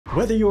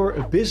Whether you're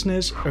a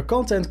business, a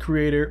content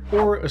creator,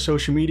 or a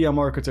social media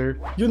marketer,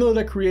 you know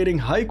that creating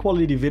high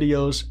quality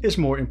videos is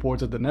more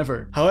important than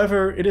ever.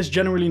 However, it is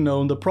generally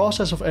known the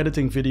process of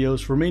editing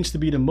videos remains to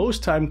be the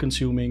most time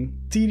consuming,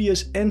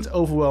 tedious and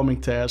overwhelming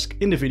task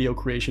in the video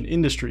creation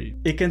industry.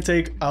 It can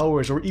take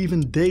hours or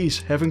even days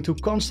having to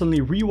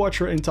constantly rewatch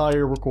your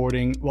entire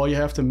recording while you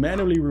have to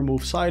manually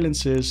remove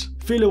silences,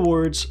 filler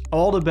words,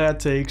 all the bad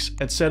takes,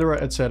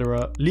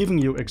 etc, leaving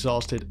you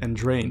exhausted and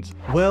drained.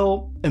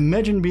 Well,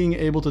 imagine being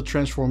able to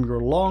transform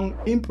your long,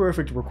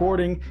 imperfect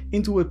recording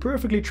into a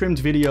perfectly trimmed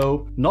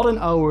video, not in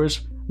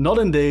hours, not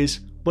in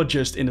days, but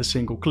just in a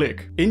single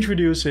click.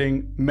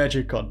 Introducing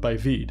Magic Cut by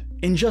VEED.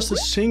 In just a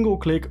single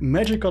click,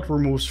 Magic Cut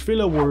removes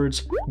filler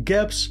words,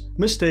 gaps,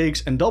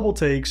 mistakes and double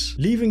takes,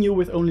 leaving you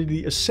with only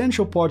the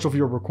essential parts of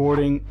your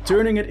recording,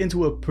 turning it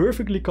into a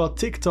perfectly cut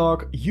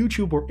TikTok,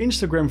 YouTube or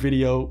Instagram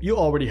video you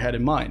already had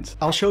in mind.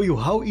 I'll show you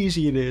how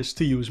easy it is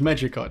to use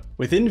Magic Cut.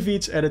 Within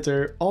VEED's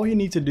editor, all you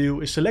need to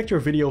do is select your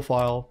video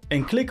file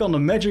and click on the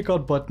Magic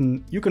Cut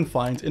button you can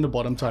find in the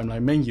bottom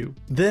timeline menu.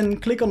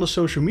 Then click on the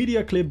social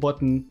media clip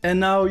button and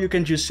now you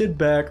can just sit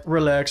back,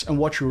 relax and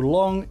watch your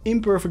long,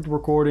 imperfect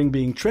recording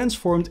being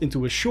transformed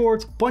into a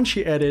short,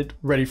 punchy edit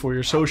ready for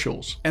your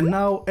socials. And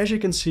now, as you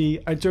can see,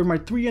 I turned my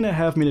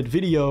 3.5 minute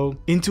video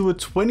into a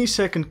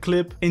 20-second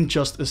clip in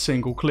just a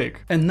single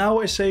click. And now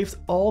I saved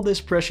all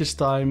this precious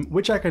time,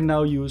 which I can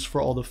now use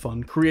for all the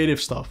fun,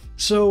 creative stuff.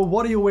 So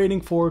what are you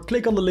waiting for?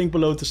 Click on the link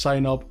below to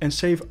sign up and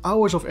save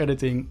hours of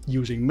editing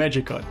using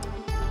Magic Cut.